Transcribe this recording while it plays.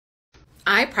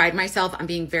I pride myself on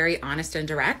being very honest and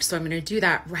direct, so I'm going to do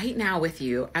that right now with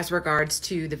you as regards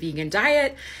to the vegan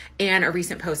diet and a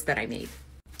recent post that I made.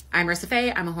 I'm Marissa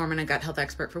Fay. I'm a hormone and gut health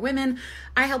expert for women.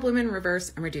 I help women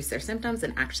reverse and reduce their symptoms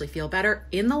and actually feel better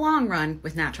in the long run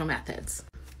with natural methods.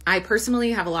 I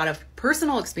personally have a lot of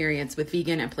personal experience with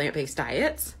vegan and plant-based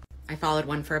diets. I followed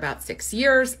one for about 6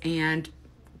 years and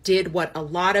did what a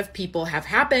lot of people have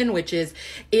happen, which is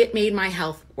it made my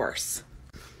health worse.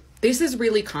 This is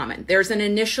really common. There's an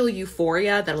initial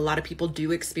euphoria that a lot of people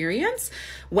do experience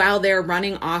while they're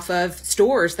running off of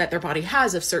stores that their body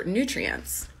has of certain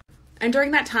nutrients. And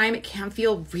during that time, it can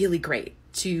feel really great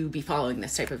to be following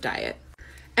this type of diet.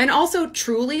 And also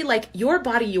truly, like, your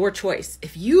body, your choice.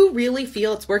 If you really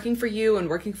feel it's working for you and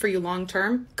working for you long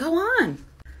term, go on.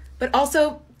 But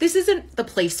also, this isn't the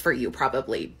place for you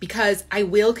probably, because I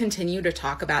will continue to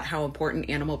talk about how important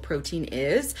animal protein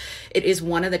is. It is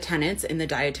one of the tenets in the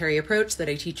dietary approach that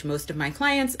I teach most of my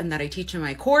clients and that I teach in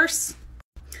my course.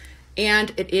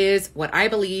 And it is what I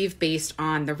believe based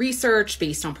on the research,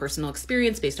 based on personal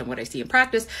experience, based on what I see in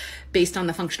practice, based on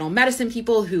the functional medicine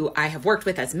people who I have worked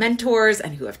with as mentors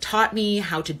and who have taught me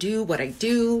how to do what I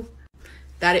do,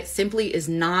 that it simply is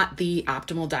not the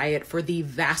optimal diet for the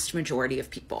vast majority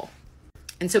of people.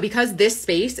 And so because this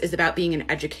space is about being an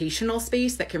educational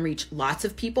space that can reach lots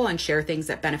of people and share things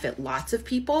that benefit lots of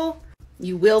people,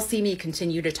 you will see me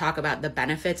continue to talk about the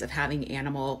benefits of having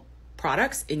animal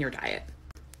products in your diet.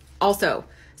 Also,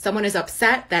 someone is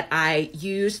upset that I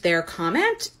used their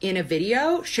comment in a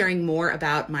video sharing more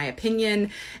about my opinion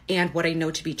and what I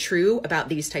know to be true about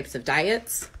these types of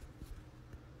diets.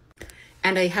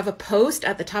 And I have a post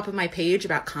at the top of my page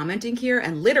about commenting here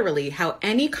and literally how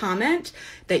any comment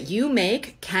that you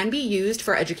make can be used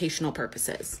for educational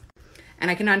purposes.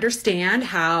 And I can understand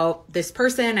how this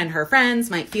person and her friends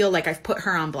might feel like I've put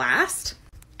her on blast.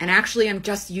 And actually, I'm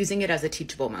just using it as a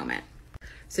teachable moment.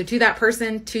 So to that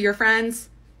person, to your friends,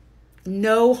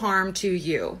 no harm to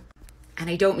you. And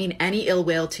I don't mean any ill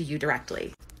will to you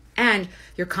directly. And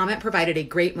your comment provided a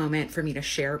great moment for me to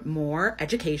share more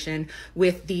education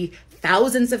with the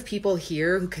thousands of people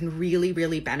here who can really,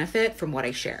 really benefit from what I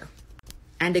share.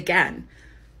 And again,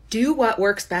 do what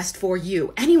works best for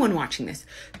you. Anyone watching this,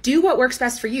 do what works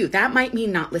best for you. That might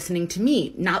mean not listening to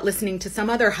me, not listening to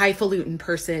some other highfalutin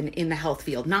person in the health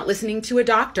field, not listening to a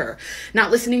doctor,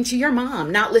 not listening to your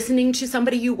mom, not listening to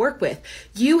somebody you work with.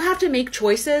 You have to make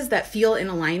choices that feel in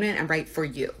alignment and right for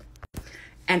you.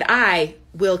 And I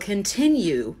will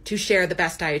continue to share the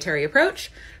best dietary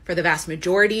approach for the vast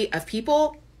majority of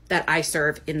people that I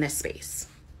serve in this space.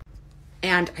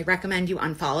 And I recommend you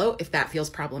unfollow if that feels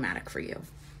problematic for you.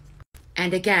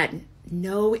 And again,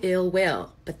 no ill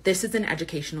will, but this is an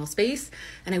educational space,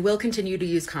 and I will continue to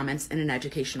use comments in an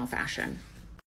educational fashion.